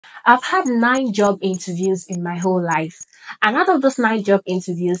I've had 9 job interviews in my whole life, and out of those 9 job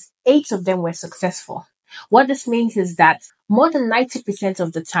interviews, 8 of them were successful. What this means is that more than 90%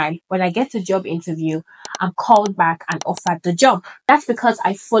 of the time, when I get a job interview, I'm called back and offered the job. That's because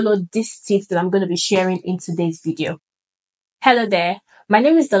I followed these tips that I'm going to be sharing in today's video. Hello there, my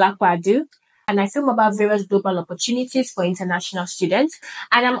name is Dolakwa Adu, and I film about various global opportunities for international students.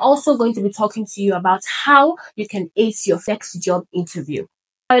 And I'm also going to be talking to you about how you can ace your next job interview.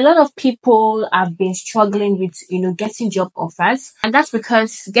 A lot of people have been struggling with, getting job offers, and that's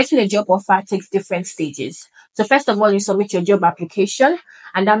because getting a job offer takes different stages. So first of all, you submit your job application,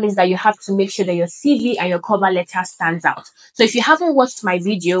 and that means that you have to make sure that your CV and your cover letter stands out. So if you haven't watched my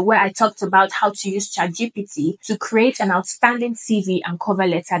video where I talked about how to use ChatGPT to create an outstanding CV and cover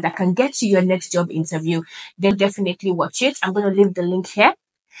letter that can get you your next job interview, then definitely watch it. I'm going to leave the link here.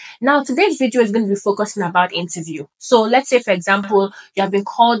 Now, today's video is going to be focusing about interview. So let's say, for example, you have been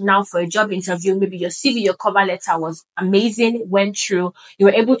called now for a job interview. Maybe your CV, your cover letter was amazing, went through. You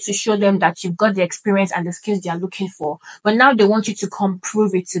were able to show them that you've got the experience and the skills they are looking for. But now they want you to come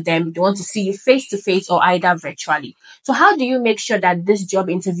prove it to them. They want to see you face to face or either virtually. So how do you make sure that this job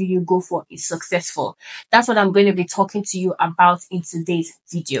interview you go for is successful? That's what I'm going to be talking to you about in today's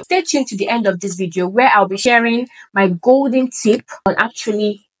video. Stay tuned to the end of this video where I'll be sharing my golden tip on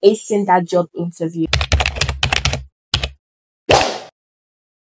actually acing that job interview.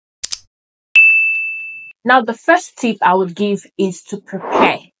 Now, the first tip I would give is to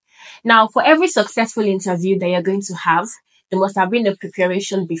prepare. Now, for every successful interview that you're going to have, there must have been a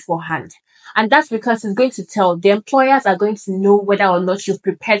preparation beforehand. And that's because it's going to tell the employers are going to know whether or not you've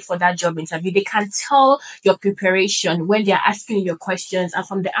prepared for that job interview. They can tell your preparation when they're asking you your questions and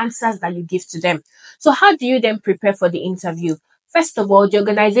from the answers that you give to them. So how do you then prepare for the interview? First of all, the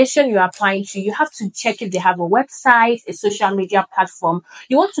organization you're applying to, you have to check if they have a website, a social media platform.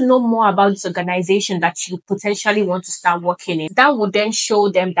 You want to know more about this organization that you potentially want to start working in. That will then show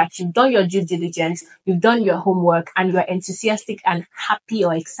them that you've done your due diligence, you've done your homework, and you're enthusiastic and happy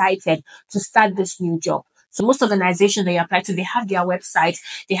or excited to start this new job. So most organizations that you apply to, they have their website,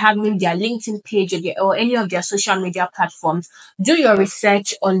 they have maybe their LinkedIn page or any of their social media platforms. Do your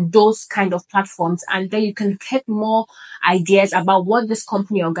research on those kind of platforms, and then you can get more ideas about what this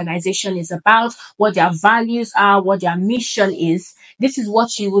company organization is about, what their values are, what their mission is. This is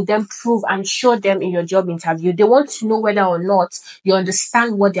what you will then prove and show them in your job interview. They want to know whether or not you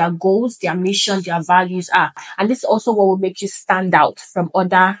understand what their goals, their mission, their values are. And this is also what will make you stand out from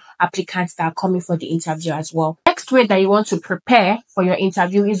other applicants that are coming for the interview as well. Next way that you want to prepare for your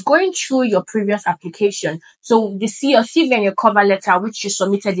interview is going through your previous application. So you see your CV and your cover letter, which you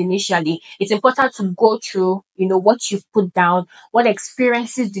submitted initially. It's important to go through, what you've put down, what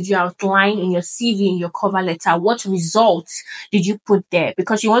experiences did you outline in your CV, in your cover letter, what results did you put there?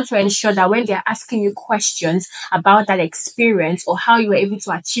 Because you want to ensure that when they're asking you questions about that experience or how you were able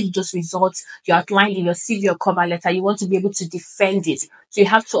to achieve those results you outlined in your CV or cover letter, you want to be able to defend it. So you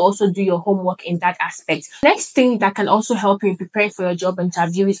have to also do your homework in that aspect. Next thing that can also help you in preparing for your job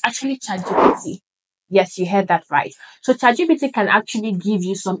interview is actually ChatGPT. Yes, you heard that right. So ChatGPT can actually give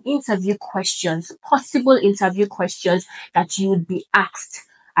you some interview questions, possible interview questions that you would be asked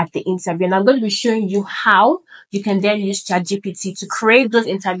at the interview. And I'm going to be showing you how you can then use ChatGPT to create those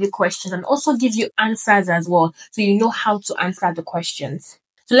interview questions and also give you answers as well, so you know how to answer the questions.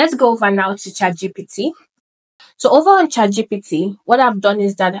 So let's go over now to ChatGPT. So over on ChatGPT, what I've done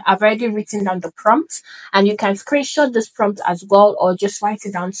is that I've already written down the prompt, and you can screenshot this prompt as well or just write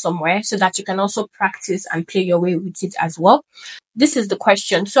it down somewhere so that you can also practice and play your way with it as well. This is the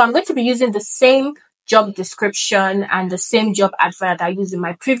question. So I'm going to be using the same job description and the same job advert that I used in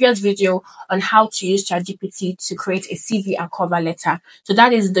my previous video on how to use ChatGPT to create a CV and cover letter. So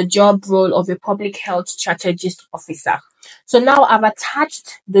that is the job role of a public health strategist officer. So now I've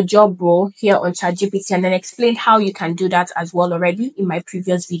attached the job role here on ChatGPT and then explained how you can do that as well already in my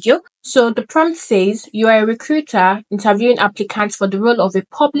previous video. So the prompt says, you are a recruiter interviewing applicants for the role of a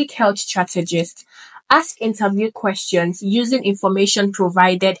public health strategist. Ask interview questions using information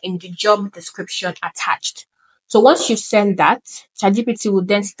provided in the job description attached. So once you send that, ChatGPT will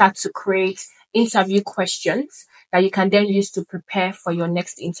then start to create interview questions that you can then use to prepare for your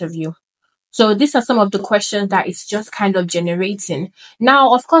next interview. So these are some of the questions that it's just kind of generating.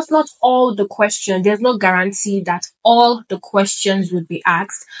 Now, of course, not all the questions, there's no guarantee that all the questions would be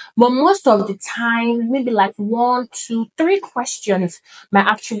asked, but most of the time, maybe like one, two, three questions might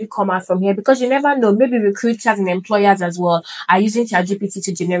actually come out from here because you never know. Maybe recruiters and employers as well are using ChatGPT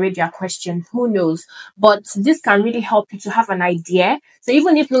to generate their questions. Who knows? But this can really help you to have an idea. So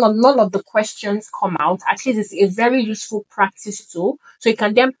even if none of the questions come out, at least it's a very useful practice tool. So you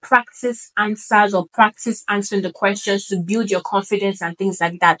can then practice answers or practice answering the questions to build your confidence and things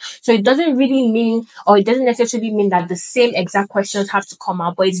like that. So it doesn't really mean, or it doesn't necessarily mean that the same exact questions have to come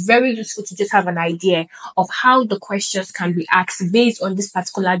out, but it's very useful to just have an idea of how the questions can be asked based on this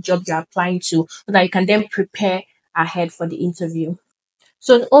particular job you're applying to, so that you can then prepare ahead for the interview.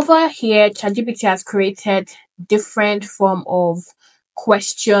 So over here, ChatGPT has created different form of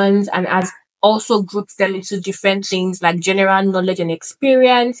questions and has also grouped them into different things like general knowledge and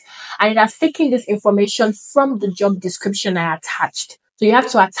experience. And it has taken this information from the job description I attached. So you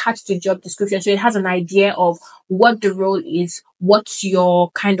have to attach the job description. So it has an idea of what the role is, what's your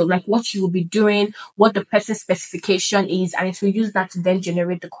kind of like what you will be doing, what the person specification is, and it will use that to then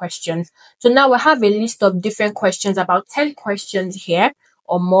generate the questions. So now we have a list of different questions, about 10 questions here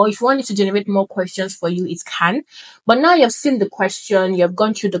or more. If you want it to generate more questions for you, it can. But now you've seen the question, you've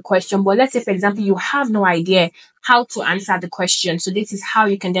gone through the question. But let's say, for example, you have no idea how to answer the question. So this is how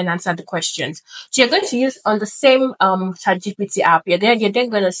you can then answer the questions. So you're going to use on the same ChatGPT app. You're then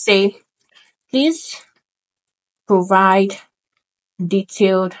going to say, please provide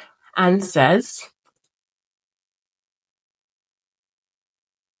detailed answers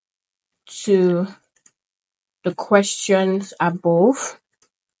to the questions above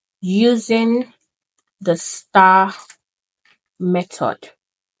using the star method.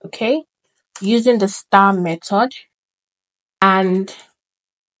 Okay, using the star method, and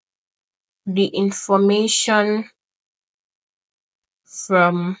the information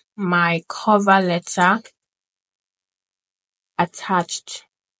from my cover letter attached.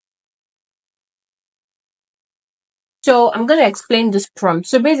 So I'm going to explain this prompt.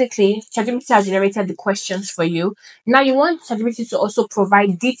 So basically, ChatGPT has generated the questions for you. Now you want ChatGPT to also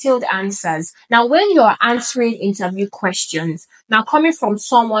provide detailed answers. Now, when you're answering interview questions, now coming from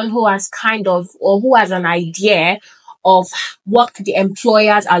someone who has kind of, or who has an idea of what the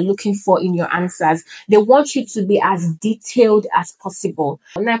employers are looking for in your answers, they want you to be as detailed as possible.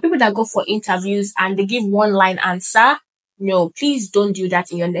 Now, people that go for interviews and they give one line answer, no, please don't do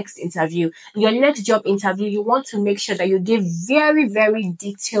that in your next interview. In your next job interview, you want to make sure that you give very, very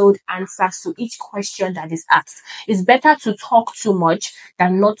detailed answers to each question that is asked. It's better to talk too much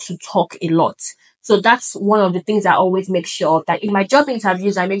than not to talk a lot. So that's one of the things I always make sure of, that in my job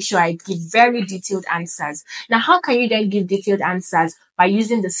interviews, I make sure I give very detailed answers. Now, how can you then give detailed answers? By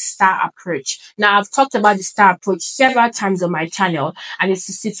using the STAR approach. Now, I've talked about the STAR approach several times on my channel, and it's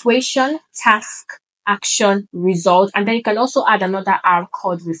the situation, task, action, result, and then you can also add another R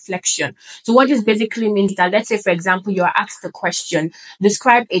called reflection. So what this basically means is that, let's say, for example, you are asked the question,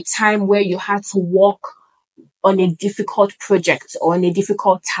 describe a time where you had to work on a difficult project or on a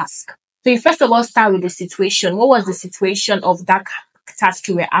difficult task. So you first of all start with the situation. What was the situation of that task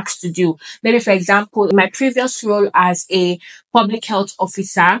you were asked to do? Maybe, for example, in my previous role as a public health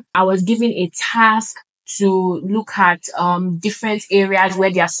officer, I was given a task to look at different areas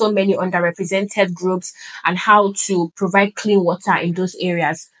where there are so many underrepresented groups and how to provide clean water in those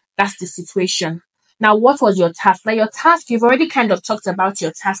areas. That's the situation. Now, what was your task? Now, your task, you've already kind of talked about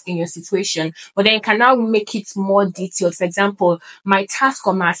your task in your situation, but then you can now make it more detailed. For example, my task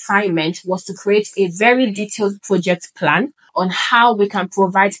or my assignment was to create a very detailed project plan on how we can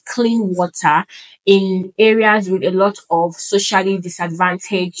provide clean water in areas with a lot of socially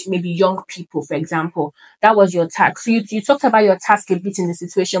disadvantaged, maybe young people, for example. That was your task. So you talked about your task a bit in the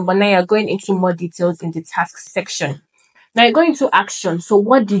situation, but now you're going into more details in the task section. Now you're going to action. So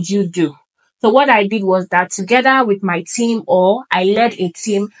what did you do? So what I did was that together with my team, or I led a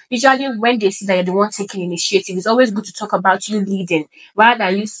team, usually when they see that you're the one taking initiative, it's always good to talk about you leading rather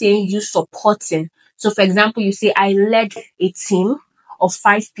than you saying you supporting. So for example, you say I led a team of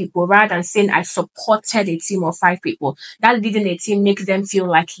 5 people rather than saying I supported a team of 5 people. That leading a team makes them feel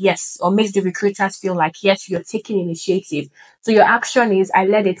like yes, or makes the recruiters feel like yes, you're taking initiative. So your action is I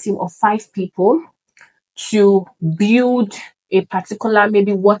led a team of 5 people to build a particular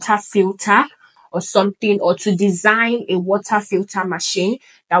maybe water filter or something, or to design a water filter machine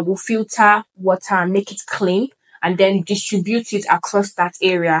that will filter water and make it clean and then distribute it across that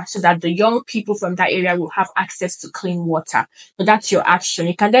area so that the young people from that area will have access to clean water. So that's your action.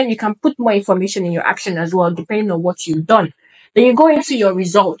 You can put more information in your action as well, depending on what you've done. Then you go into your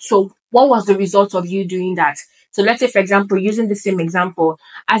results. So what was the result of you doing that? So let's say, for example, using the same example,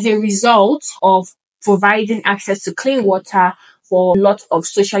 as a result of providing access to clean water for lots of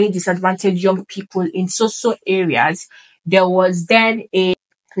socially disadvantaged young people in social areas, there was then a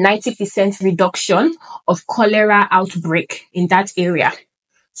 90% reduction of cholera outbreak in that area.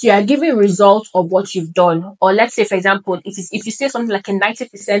 So you are giving results of what you've done. Or let's say, for example, if you say something like a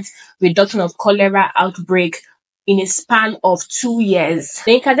 90% reduction of cholera outbreak in a span of 2 years,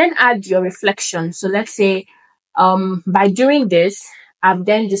 then you can then add your reflection. So let's say, by doing this, I've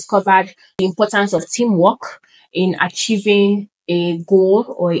then discovered the importance of teamwork in achieving a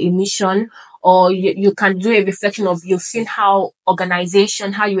goal or a mission. Or you can do a reflection of you've seen how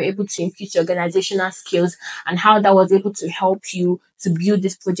you were able to impute your organizational skills and how that was able to help you to build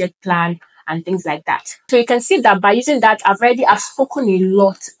this project plan and things like that. So you can see that by using that, I've spoken a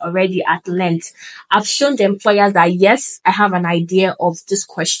lot already at length. I've shown the employers that yes, I have an idea of this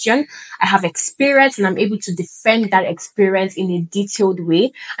question. I have experience and I'm able to defend that experience in a detailed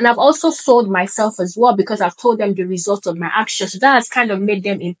way. And I've also sold myself as well because I've told them the result of my actions. So that has kind of made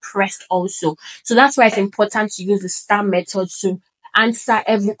them impressed also. So that's why it's important to use the STAR method to answer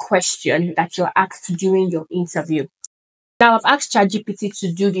every question that you're asked during your interview. Now, I've asked ChatGPT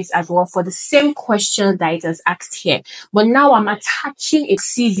to do this as well for the same question that it has asked here. But now I'm attaching a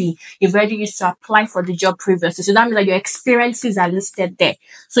CV you've already used to apply for the job previously. So that means that your experiences are listed there.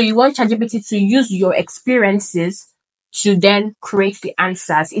 So you want ChatGPT to use your experiences to then create the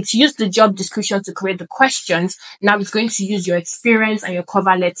answers. It's used the job description to create the questions. Now it's going to use your experience and your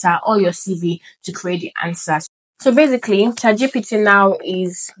cover letter or your CV to create the answers. So basically, ChatGPT now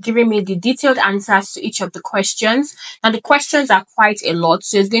is giving me the detailed answers to each of the questions. And the questions are quite a lot,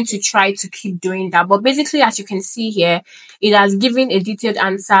 so it's going to try to keep doing that. But basically, as you can see here, it has given a detailed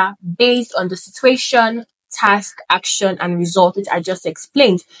answer based on the situation, task, action, and result, which I just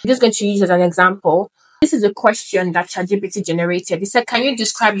explained. I'm just going to use as an example. This is a question that ChatGPT generated. It said, can you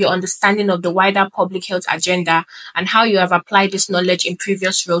describe your understanding of the wider public health agenda and how you have applied this knowledge in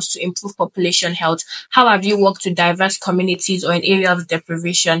previous roles to improve population health? How have you worked with diverse communities or in areas of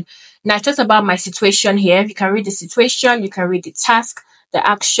deprivation? Now, I talked about my situation here. You can read the situation, you can read the task, the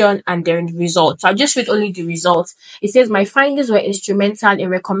action, and the result. So I'll just read only the results. It says, my findings were instrumental in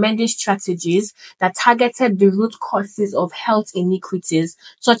recommending strategies that targeted the root causes of health inequities,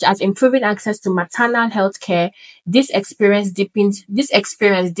 such as improving access to maternal health care. This experience deepened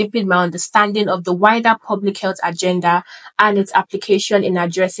my understanding of the wider public health agenda and its application in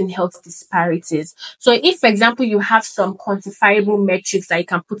addressing health disparities. So if, for example, you have some quantifiable metrics that you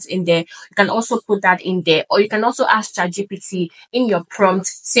can put in there, you can also put that in there. Or you can also ask ChatGPT in your prompt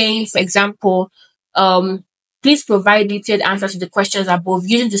saying, for example, please provide detailed answers to the questions above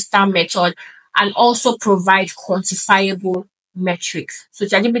using the STAR method and also provide quantifiable metrics. So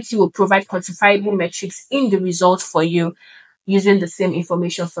ChatGPT will provide quantifiable metrics in the results for you using the same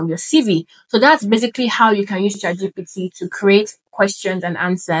information from your CV. So that's basically how you can use ChatGPT to create questions and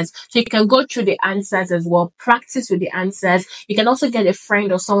answers. So you can go through the answers as well, practice with the answers. You can also get a friend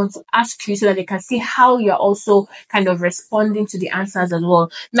or someone to ask you so that they can see how you're also kind of responding to the answers as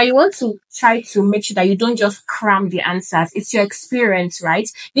well. Now you want to try to make sure that you don't just cram the answers. It's your experience, right?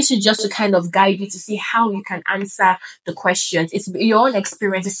 This is just to kind of guide you to see how you can answer the questions. It's your own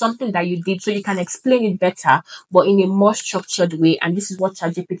experience. It's something that you did, so you can explain it better, but in a more structured way. And this is what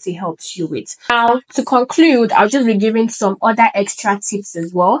ChatGPT helps you with. Now, to conclude, I'll just be giving some other extra tips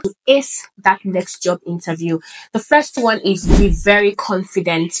as well to ace that next job interview. The first one is be very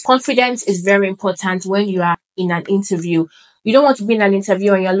confident. Confidence is very important when you are in an interview. You don't want to be in an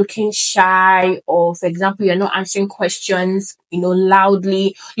interview and you're looking shy, or for example, you're not answering questions,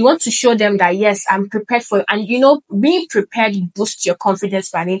 loudly. You want to show them that, yes, I'm prepared for it. And, being prepared boosts your confidence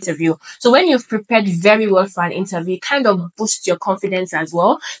for an interview. So when you've prepared very well for an interview, it kind of boosts your confidence as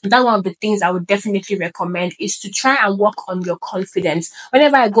well. That's one of the things I would definitely recommend is to try and work on your confidence.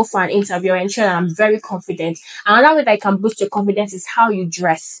 Whenever I go for an interview, I ensure that I'm very confident. Another way that I can boost your confidence is how you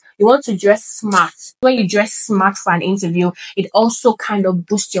dress. You want to dress smart. When you dress smart for an interview, it also kind of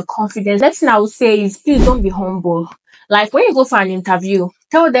boosts your confidence. Next thing I would say is please don't be humble. Like when you go for an interview,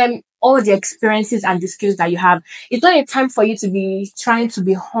 tell them all the experiences and the skills that you have. It's not a time for you to be trying to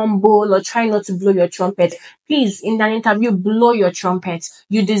be humble or trying not to blow your trumpet. Please, in an interview, blow your trumpet.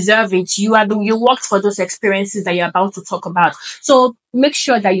 You deserve it. You worked for those experiences that you're about to talk about. So make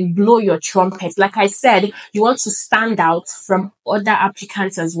sure that you blow your trumpet. Like I said, you want to stand out from other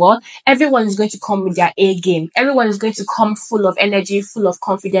applicants as well. Everyone is going to come with their A game. Everyone is going to come full of energy, full of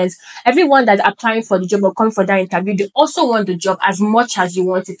confidence. Everyone that's applying for the job or coming for that interview, they also want the job as much as you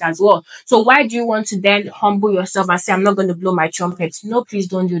want it as well. So why do you want to then humble yourself and say, I'm not going to blow my trumpet? No, please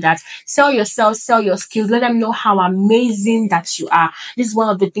don't do that. Sell yourself, sell your skills. Let them know how amazing that you are. This is one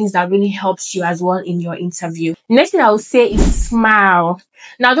of the things that really helps you as well in your interview. Next thing I would say is smile.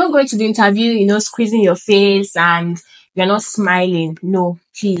 Now, don't go into the interview, squeezing your face and you're not smiling. No,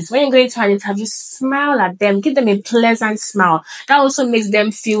 please. When you're going to an interview, smile at them. Give them a pleasant smile. That also makes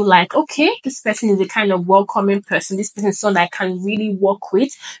them feel like, okay, this person is a kind of welcoming person. This person is someone that I can really work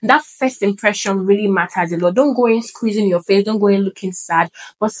with. That first impression really matters a lot. Don't go in squeezing your face. Don't go in looking sad,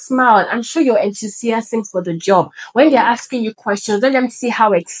 but smile and show your enthusiasm for the job. When they're asking you questions, let them see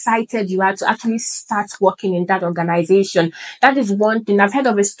how excited you are to actually start working in that organization. That is one thing. I've heard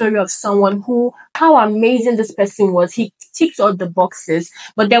of a story of someone how amazing this person was. He ticked all the boxes,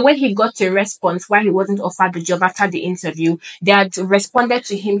 but then when he got a response why he wasn't offered the job after the interview, they had responded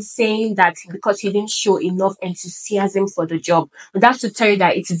to him saying that because he didn't show enough enthusiasm for the job. But that's to tell you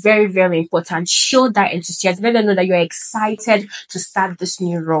that it's very, very important. Show that enthusiasm. Let them know that you're excited to start this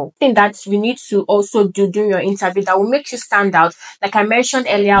new role. I think that you need to also do during your interview that will make you stand out, like I mentioned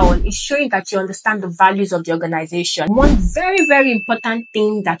earlier on, is showing that you understand the values of the organization. One very, very important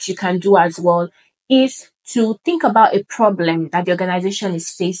thing that you can do as well is to think about a problem that the organization is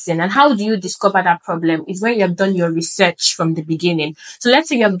facing. And how do you discover that problem? Is when you have done your research from the beginning. So let's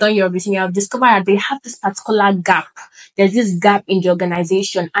say you have done your research, you have discovered that they have this particular gap. There's this gap in the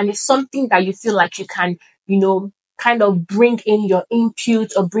organization, and it's something that you feel like you can, kind of bring in your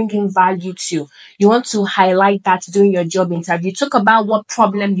input or bring in value to. You want to highlight that during your job interview. Talk about what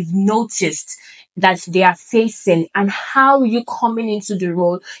problem you've noticed that they are facing and how you coming into the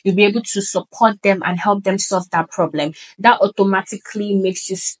role, you'll be able to support them and help them solve that problem. That automatically makes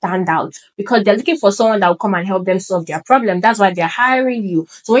you stand out because they're looking for someone that will come and help them solve their problem. That's why they're hiring you.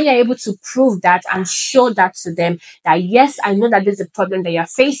 So when you're able to prove that and show that to them, that yes, I know that this is a problem that you're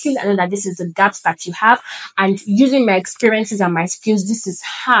facing. I know that this is the gaps that you have. And using my experiences and my skills, this is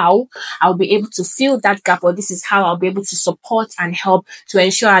how I'll be able to fill that gap, or this is how I'll be able to support and help to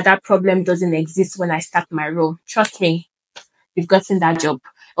ensure that problem doesn't exist when I start my role. Trust me, you've gotten that job.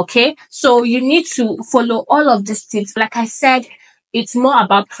 Okay, so you need to follow all of these tips. Like I said, it's more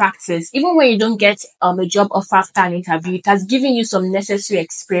about practice. Even when you don't get a job offer after an interview, it has given you some necessary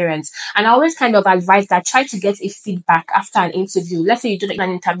experience. And I always kind of advise that try to get a feedback after an interview. Let's say you did an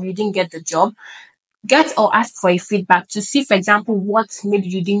interview, you didn't get the job. Get or ask for a feedback to see, for example, what maybe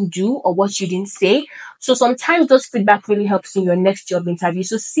you didn't do or what you didn't say. So sometimes those feedback really helps in your next job interview.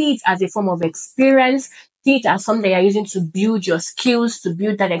 So see it as a form of experience. See it as something you're using to build your skills, to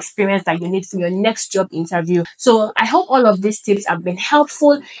build that experience that you need for your next job interview. So I hope all of these tips have been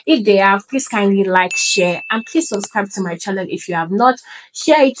helpful. If they have, please kindly like, share, and please subscribe to my channel if you have not.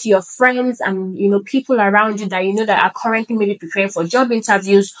 Share it to your friends and people around you that that are currently maybe preparing for job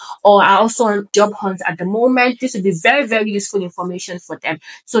interviews or are also on job hunts at the moment. This will be very, very useful information for them.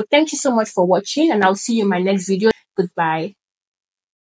 So thank you so much for watching, and I'll see you in my next video. Goodbye.